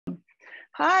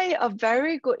Hi, a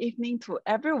very good evening to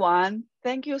everyone.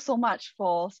 Thank you so much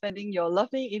for spending your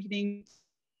lovely evening with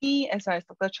me as well as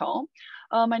Dr. Chong.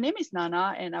 My name is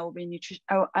Nana, and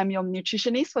I'm your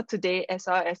nutritionist for today as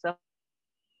well as a.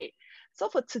 So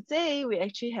for today, we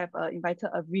actually have invited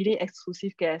a really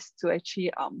exclusive guest to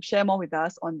actually share more with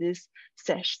us on this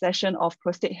session of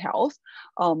prostate health.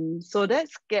 So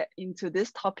let's get into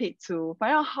this topic to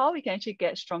find out how we can actually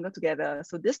get stronger together.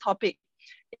 So this topic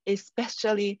is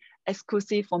specially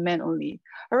exclusive for men only.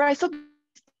 All right, so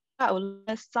I will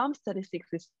share some statistics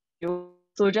with you.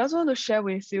 So just want to share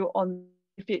with you on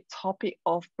the topic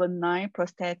of benign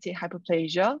prostatic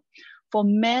hyperplasia. For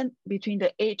men between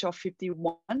the age of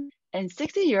 51 and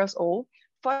 60 years old,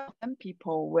 5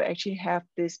 people will actually have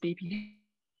this BPH.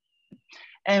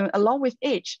 And along with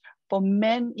age, for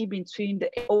men in between the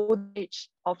old age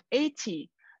of 80,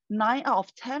 9 out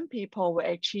of 10 people will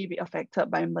actually be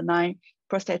affected by benign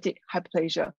prostatic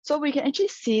hyperplasia. So we can actually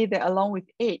see that along with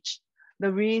age,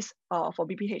 the risk for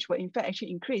BPH will in fact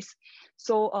actually increase.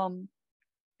 So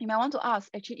you might want to ask,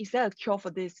 actually, is there a cure for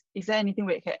this? Is there anything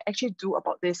we can actually do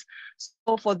about this?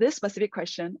 So for this specific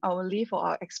question, I will leave for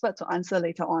our expert to answer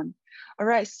later on. All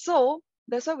right, so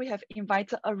that's why we have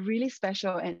invited a really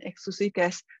special and exclusive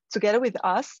guest together with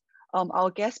us.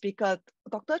 Our guest speaker,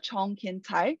 Dr. Chong Kian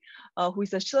Tai, who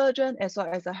is a surgeon as well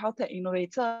as a health tech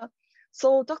innovator.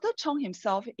 So Dr. Chong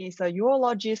himself is a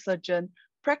urology surgeon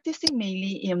practicing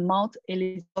mainly in Mount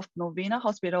Elizabeth Novena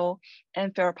Hospital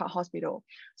and Farrer Park Hospital.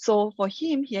 So for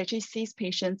him, he actually sees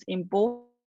patients in both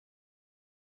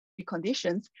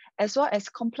conditions as well as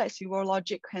complex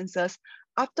urologic cancers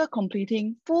after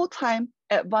completing full-time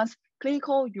advanced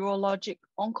clinical urologic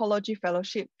oncology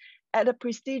fellowship at the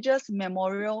prestigious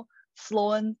Memorial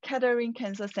Sloan Kettering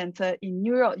Cancer Center in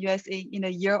New York, USA in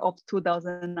the year of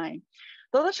 2009.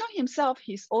 Dr. Chong himself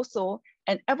is also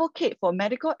an advocate for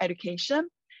medical education,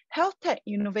 health tech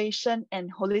innovation,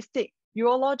 and holistic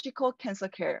urological cancer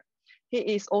care. He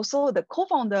is also the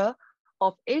co-founder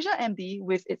of AsiaMD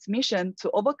with its mission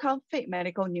to overcome fake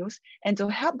medical news and to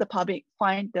help the public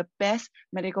find the best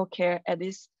medical care at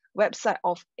this website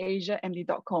of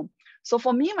AsiaMD.com. So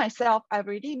for me, myself, I've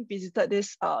already visited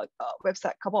this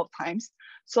website a couple of times.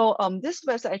 So this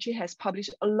website actually has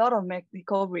published a lot of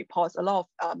medical reports, a lot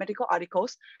of medical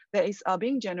articles that is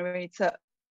being generated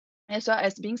as well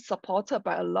as being supported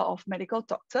by a lot of medical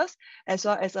doctors, as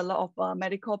well as a lot of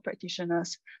medical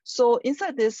practitioners. So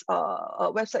inside this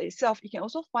website itself, you can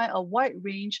also find a wide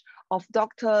range of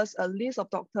doctors, a list of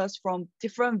doctors from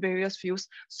different various fields,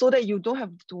 so that you don't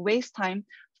have to waste time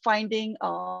finding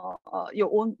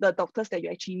the doctors that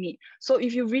you actually need. So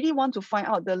if you really want to find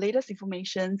out the latest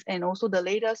information and also the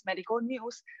latest medical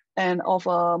news and of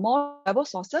more reliable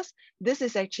sources, this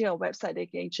is actually a website that you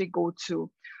can actually go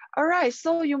to. All right,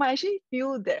 so you might actually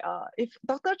feel that if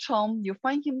Dr. Chong, you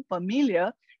find him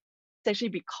familiar, it's actually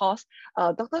because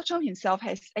Dr. Chong himself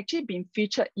has actually been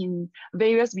featured in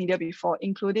various media before,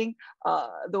 including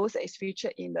those that is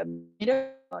featured in the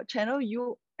media channel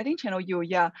U, I think channel U,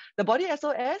 yeah, the Body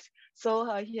SOS.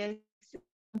 So he has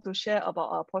to share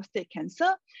about prostate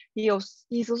cancer.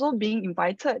 He's also being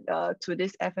invited to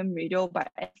this FM radio by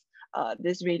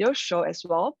this radio show as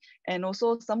well. And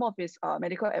also some of his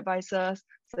medical advisors,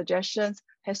 suggestions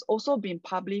has also been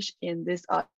published in this.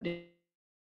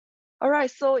 All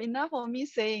right, so enough of me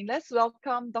saying, let's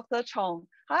welcome Dr. Chong.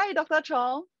 Hi, Dr.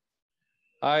 Chong.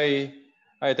 Hi,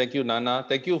 thank you, Nana.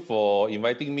 Thank you for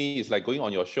inviting me. It's like going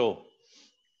on your show.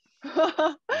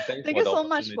 Thank you so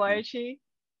much for actually.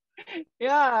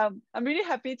 Yeah, I'm really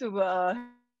happy to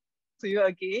you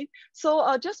again.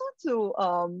 So just want to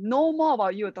know more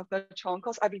about you, Dr. Chong,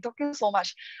 because I've been talking so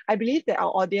much. I believe that our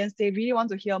audience, they really want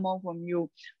to hear more from you.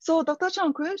 So Dr.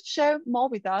 Chong, could you share more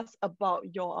with us about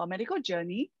your medical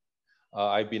journey?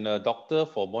 I've been a doctor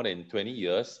for more than 20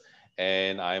 years,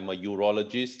 and I'm a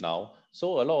urologist now.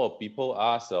 So a lot of people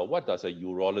ask, what does a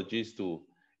urologist do?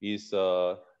 Is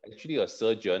actually a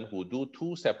surgeon who do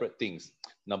two separate things.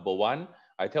 Number one,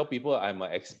 I tell people I'm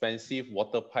an expensive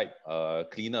water pipe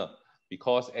cleaner,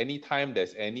 because anytime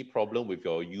there's any problem with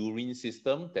your urine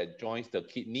system that joins the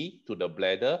kidney to the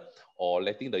bladder or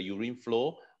letting the urine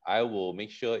flow, I will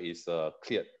make sure it's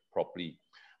cleared properly.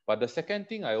 But the second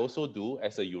thing I also do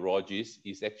as a urologist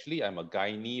is actually I'm a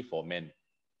gynae for men.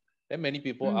 Then many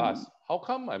people ask, how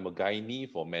come I'm a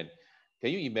gynae for men?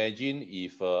 Can you imagine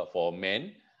if for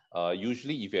men,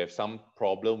 usually if you have some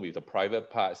problem with the private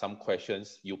part, some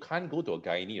questions, you can't go to a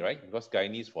gynae, right? Because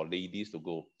gynae is for ladies to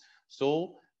go.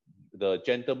 So the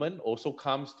gentleman also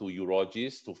comes to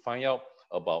urologists to find out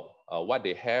about what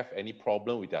they have, any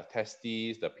problem with their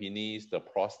testes, the penis, the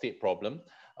prostate problem.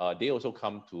 they also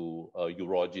come to a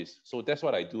urologist. So that's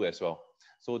what I do as well.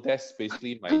 So that's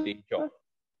basically my day job.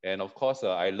 And of course,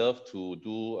 I love to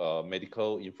do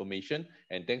medical information.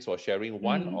 And thanks for sharing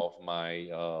one of my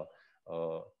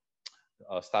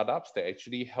startups that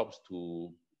actually helps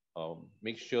to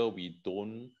make sure we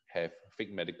don't have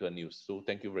fake medical news. So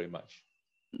thank you very much.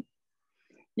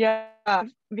 Yeah,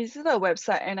 visit the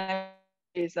website, and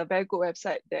it's a very good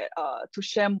website that to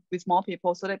share with more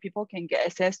people so that people can get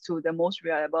access to the most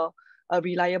reliable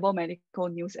medical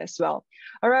news as well.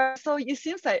 All right, so it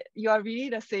seems like you are really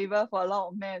the saver for a lot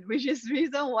of men, which is the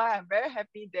reason why I'm very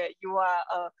happy that you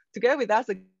are together with us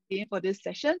again for this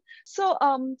session. So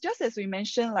just as we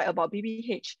mentioned like about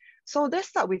BPH, so let's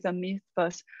start with the myth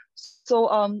first.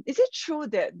 So is it true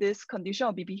that this condition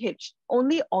of BPH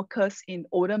only occurs in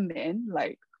older men,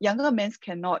 like younger men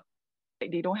cannot,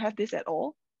 like, they don't have this at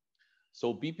all?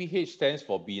 So BPH stands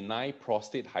for benign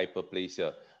prostate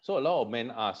hyperplasia. So a lot of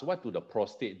men ask, what do the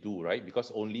prostate do, right?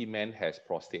 Because only men has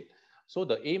prostate. So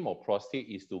the aim of prostate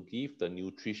is to give the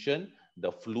nutrition,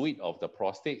 the fluid of the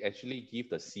prostate actually give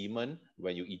the semen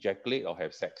when you ejaculate or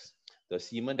have sex. The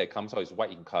semen that comes out is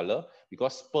white in color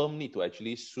because sperm need to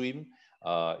actually swim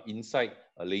inside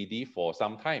a lady for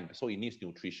some time. So it needs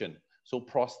nutrition. So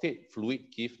prostate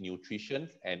fluid gives nutrition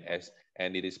and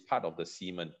it is part of the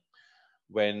semen.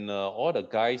 When all the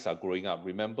guys are growing up,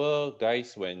 remember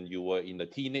guys, when you were in the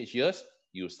teenage years,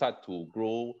 you start to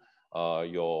grow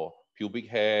your pubic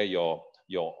hair, your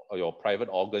private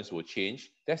organs will change.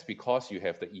 That's because you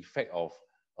have the effect of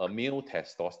a male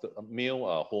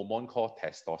hormone called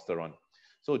testosterone.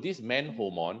 So this man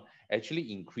hormone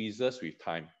actually increases with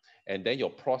time. And then your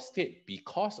prostate,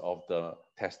 because of the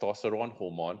testosterone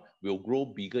hormone, will grow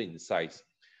bigger in size,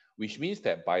 which means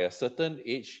that by a certain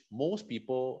age, most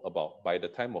people by the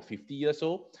time of 50 years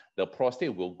old, the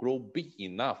prostate will grow big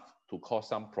enough to cause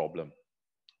some problem.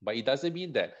 But it doesn't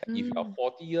mean that if you are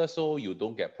 40 years old, you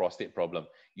don't get prostate problem.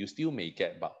 You still may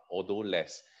get, but although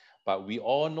less. But we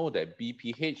all know that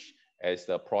BPH, as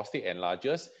the prostate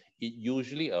enlarges, it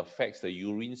usually affects the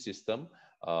urine system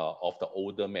of the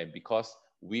older men, because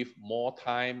with more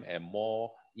time and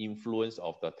more influence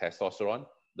of the testosterone,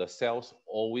 the cells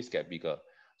always get bigger.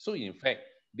 So in fact,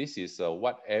 this is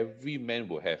what every man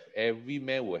will have. Every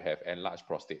man will have enlarged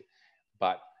prostate.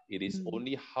 But it is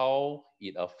only how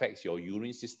it affects your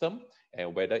urine system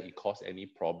and whether it causes any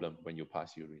problem when you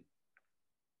pass urine.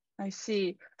 I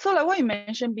see. So like what you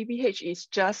mentioned, BPH is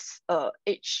just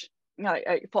age.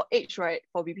 For age, right?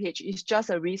 For BPH, it's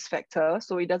just a risk factor.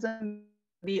 So it doesn't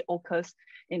really occurs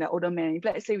in an older man. If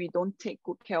let's say we don't take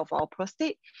good care of our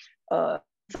prostate,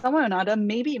 someone or another,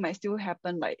 maybe it might still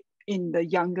happen like in the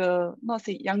younger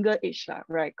age,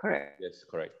 right? Correct. Yes,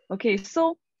 correct. Okay,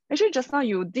 so actually just now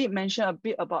you did mention a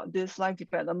bit about this life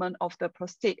development of the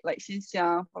prostate, like since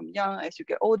from young as you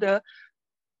get older.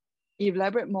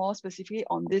 Elaborate more specifically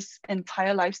on this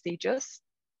entire life stages?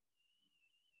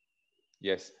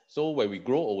 Yes, so when we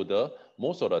grow older,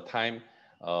 most of the time,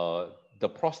 the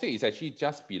prostate is actually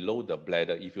just below the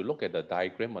bladder. If you look at the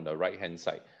diagram on the right-hand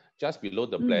side, just below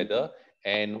the bladder,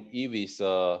 and if it's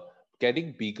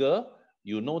getting bigger,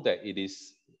 you know that it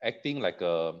is acting like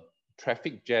a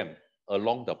traffic jam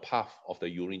along the path of the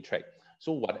urine tract.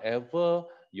 So whatever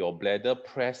your bladder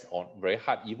press on very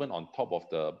hard, even on top of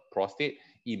the prostate,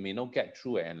 it may not get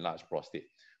through an enlarged prostate,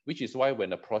 which is why when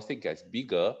the prostate gets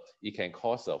bigger, it can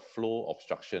cause a flow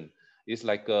obstruction. It's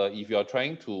like if you're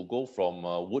trying to go from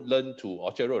Woodland to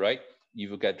Orchard Road, right? If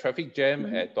you get traffic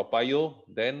jam at Toa Payoh,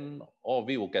 then all of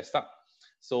it will get stuck.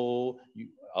 So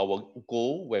our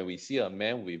goal when we see a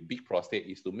man with big prostate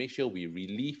is to make sure we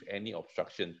relieve any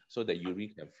obstruction so that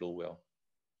urine can flow well.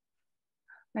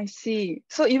 I see.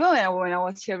 So even when I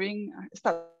was hearing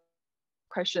start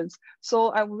questions, so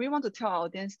I really want to tell our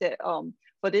audience that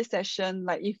for this session,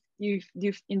 like if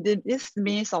you've in this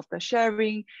midst of the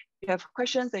sharing, you have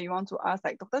questions that you want to ask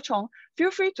like Dr. Chong, feel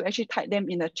free to actually type them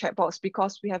in the chat box,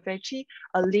 because we have actually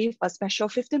leave a special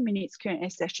 15 minutes Q&A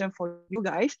session for you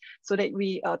guys, so that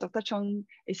Dr. Chong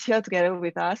is here together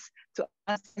with us to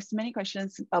ask as many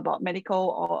questions about medical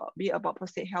or be about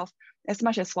prostate health as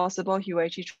much as possible. He will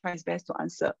actually try his best to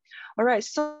answer. All right,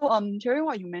 so hearing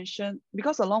what you mentioned,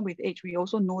 because along with age, we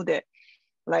also know that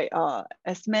like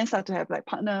as men start to have like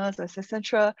partners,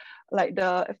 etc., like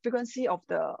the frequency of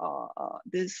the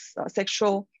this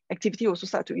sexual activity also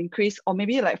start to increase, or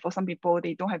maybe like for some people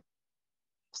they don't have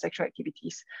sexual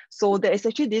activities. So there is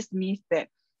actually this myth that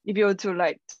if you were to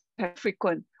like have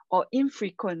frequent or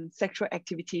infrequent sexual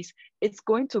activities, it's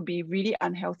going to be really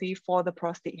unhealthy for the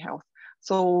prostate health.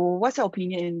 So what's your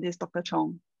opinion in this, Dr.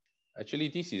 Chong? Actually,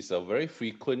 this is a very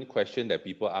frequent question that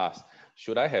people ask.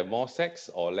 should I have more sex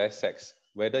or less sex?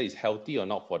 Whether it's healthy or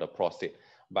not for the prostate.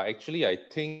 But actually, I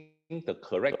think the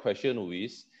correct question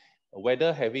is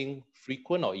whether having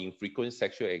frequent or infrequent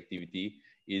sexual activity,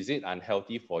 is it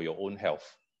unhealthy for your own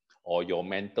health or your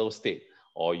mental state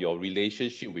or your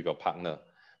relationship with your partner?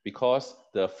 Because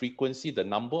the frequency, the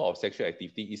number of sexual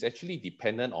activity is actually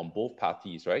dependent on both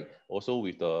parties, right? Also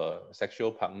with the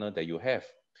sexual partner that you have.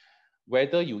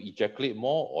 Whether you ejaculate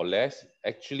more or less,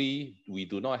 actually, we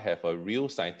do not have a real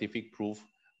scientific proof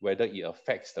whether it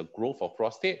affects the growth of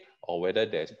prostate or whether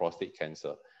there's prostate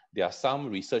cancer. There are some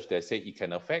research that say it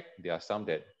can affect, there are some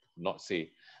that not say.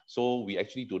 So we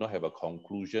actually do not have a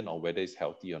conclusion on whether it's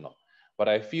healthy or not. But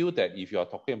I feel that if you are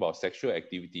talking about sexual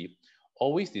activity,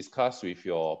 always discuss with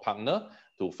your partner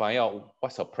to find out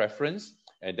what's her preference,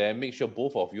 and then make sure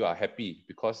both of you are happy,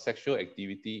 because sexual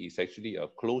activity is actually a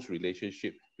close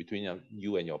relationship between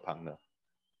you and your partner.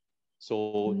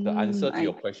 So the answer to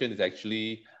your question is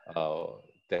actually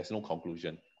there's no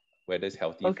conclusion whether it's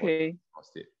healthy for the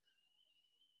prostate.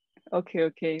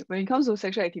 Okay. When it comes to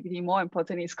sexual activity, more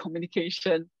important is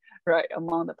communication, right,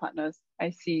 among the partners.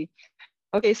 I see.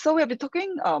 Okay, so we have been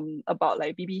talking about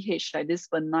like BPH, like this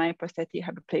benign prostatic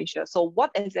hyperplasia. So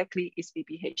what exactly is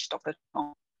BPH, Dr.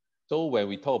 Chong? So when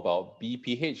we talk about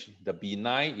BPH, the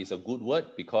benign is a good word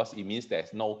because it means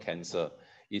there's no cancer.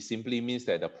 It simply means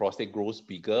that the prostate grows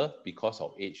bigger because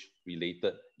of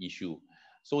age-related issue.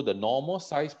 So the normal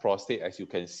size prostate, as you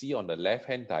can see on the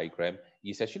left-hand diagram,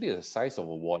 is actually the size of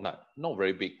a walnut, not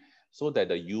very big, so that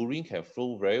the urine can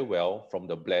flow very well from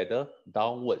the bladder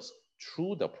downwards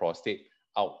through the prostate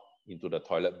out into the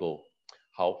toilet bowl.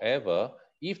 However,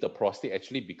 if the prostate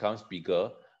actually becomes bigger,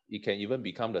 it can even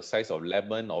become the size of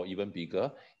lemon or even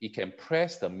bigger. It can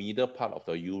press the middle part of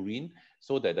the urine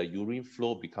so that the urine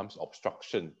flow becomes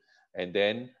obstruction. And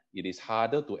then it is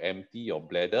harder to empty your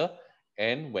bladder.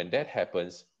 And when that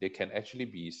happens, there can actually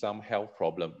be some health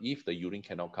problem if the urine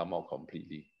cannot come out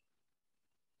completely.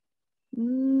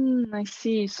 I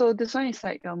see. So this one is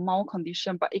like a mild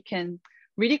condition, but it can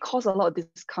really cause a lot of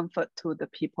discomfort to the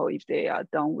people if they are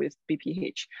down with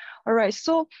BPH. All right,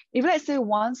 so if let's say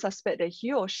one suspect that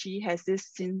he or she has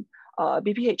this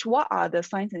BPH, what are the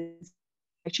signs and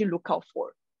actually look out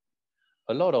for?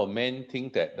 A lot of men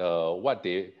think that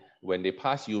when they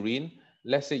pass urine,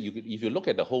 let's say if you look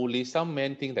at the whole list, some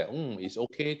men think that it's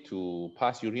okay to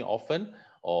pass urine often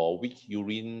or weak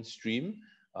urine stream.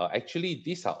 Actually,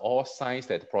 these are all signs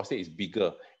that the prostate is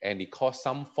bigger and it causes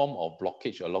some form of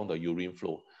blockage along the urine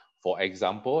flow. For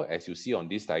example, as you see on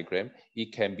this diagram,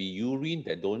 it can be urine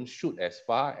that don't shoot as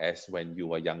far as when you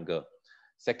were younger.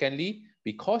 Secondly,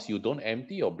 because you don't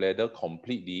empty your bladder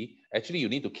completely, actually you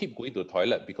need to keep going to the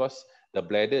toilet because the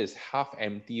bladder is half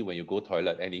empty when you go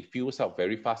toilet and it fills up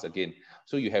very fast again.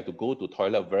 So you have to go to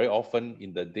toilet very often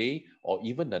in the day or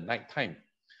even the night time.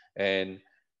 And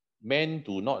men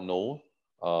do not know,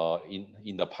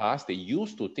 in the past, they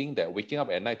used to think that waking up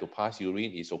at night to pass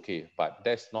urine is okay, but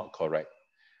that's not correct.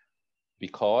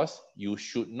 Because you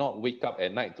should not wake up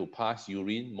at night to pass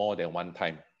urine more than one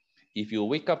time. If you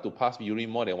wake up to pass urine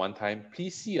more than one time,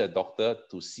 please see a doctor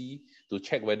to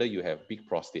check whether you have big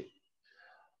prostate.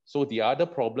 So the other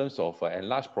problems of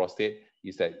enlarged prostate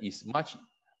is that it's much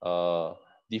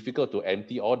difficult to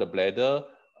empty all the bladder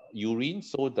urine,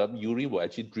 so the urine will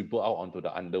actually dribble out onto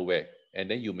the underwear. And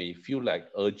then you may feel like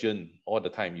urgent all the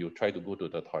time you try to go to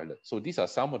the toilet. So these are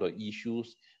some of the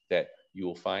issues that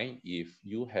you'll find if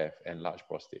you have enlarged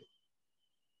prostate.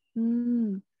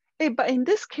 Hey, but in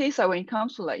this case, when it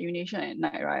comes to like urination at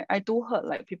night, right, I do heard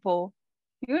like people,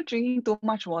 drinking too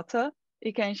much water,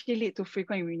 it can actually lead to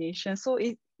frequent urination. So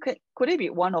could it be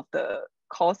one of the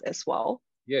cause as well?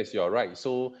 Yes, you're right.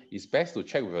 So it's best to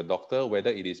check with a doctor whether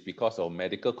it is because of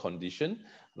medical condition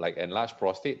like enlarged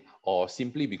prostate or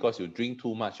simply because you drink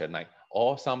too much at night.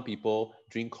 Or some people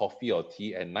drink coffee or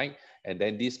tea at night and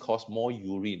then this causes more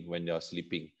urine when you're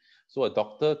sleeping. So a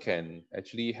doctor can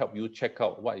actually help you check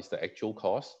out what is the actual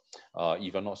cause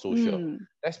if you're not so sure.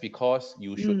 That's because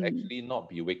you should actually not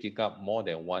be waking up more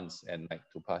than once at night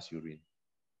to pass urine.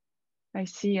 I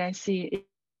see.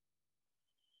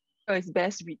 It's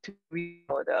best to read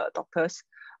for the doctors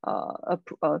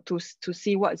to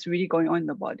see what's really going on in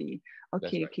the body.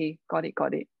 Okay, right. Okay,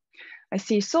 got it. I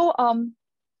see. So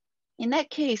in that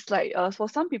case, like for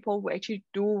some people who actually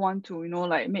do want to,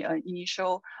 like make an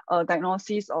initial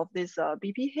diagnosis of this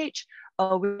BPH,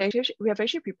 we have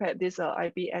actually prepared this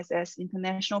IBSS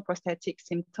International Prostatic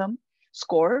Symptom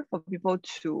score for people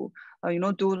to,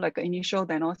 do like an initial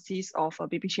diagnosis of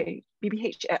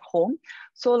BPH at home.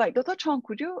 So like Dr. Chong,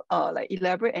 could you like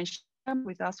elaborate and share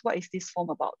with us what is this form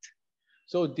about?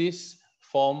 So this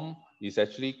form It's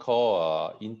actually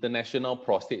called International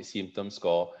Prostate Symptom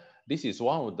Score. This is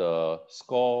one of the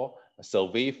score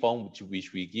survey form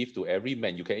which we give to every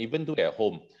man. You can even do it at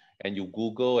home, and you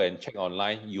Google and check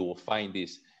online, you will find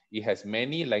this. It has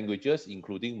many languages,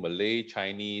 including Malay,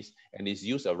 Chinese, and is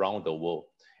used around the world.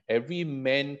 Every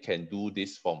man can do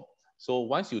this form. So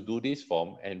once you do this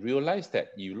form and realize that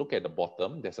you look at the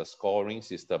bottom, there's a scoring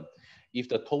system. If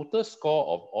the total score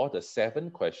of all the 7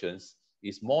 questions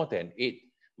is more than 8,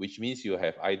 which means you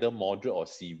have either moderate or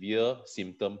severe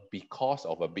symptom because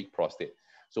of a big prostate.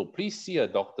 So please see a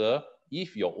doctor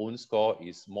if your own score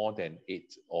is more than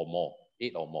 8 or more.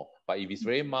 8 or more. But if it's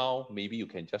very mild, maybe you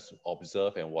can just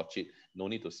observe and watch it. No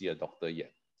need to see a doctor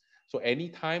yet. So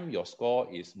anytime your score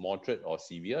is moderate or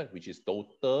severe, which is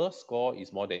total score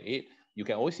is more than 8, you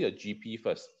can always see a GP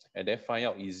first and then find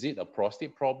out, is it a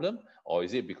prostate problem, or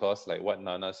is it because, like what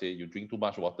Nana said, you drink too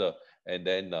much water and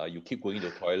then you keep going to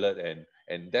the toilet,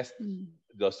 and that's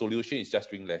the solution is just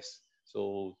drink less.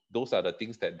 So those are the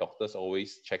things that doctors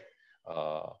always check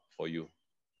for you.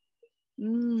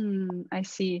 I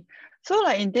see. So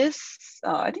like in this,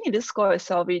 I think in this score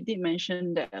itself, it did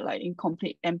mention that like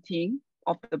incomplete emptying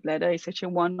of the bladder is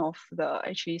actually one of the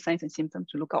actually signs and symptoms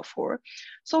to look out for.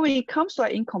 So when it comes to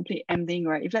like incomplete emptying,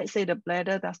 right, if let's say the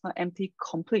bladder does not empty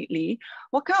completely,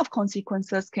 what kind of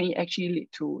consequences can it actually lead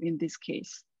to in this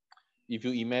case? If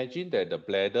you imagine that the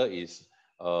bladder is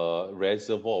a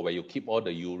reservoir where you keep all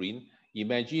the urine,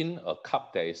 imagine a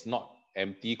cup that is not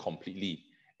empty completely,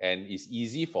 and it's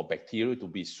easy for bacteria to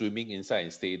be swimming inside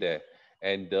and stay there.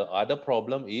 And the other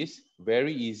problem is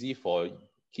very easy for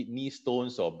kidney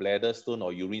stones or bladder stone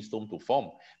or urine stone to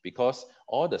form, because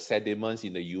all the sediments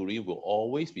in the urine will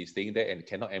always be staying there and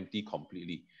cannot empty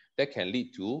completely. That can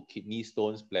lead to kidney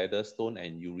stones, bladder stone,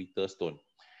 and ureter stone.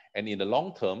 And in the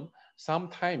long term,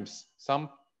 sometimes some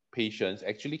patients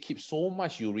actually keep so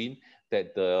much urine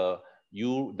that the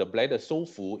bladder is so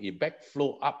full, it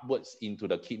backflow upwards into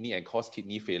the kidney and cause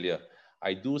kidney failure.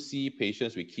 I do see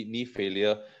patients with kidney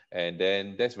failure, and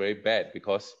then that's very bad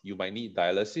because you might need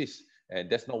dialysis, and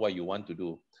that's not what you want to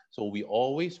do. So we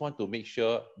always want to make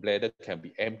sure bladder can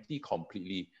be empty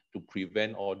completely to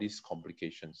prevent all these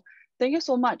complications. Thank you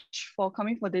so much for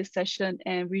coming for this session,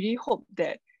 and really hope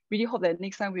that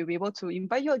next time we'll be able to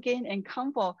invite you again and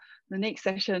come for the next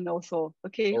session also.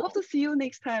 Okay, hope to see you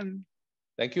next time.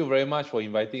 Thank you very much for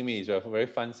inviting me. It's a very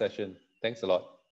fun session. Thanks a lot.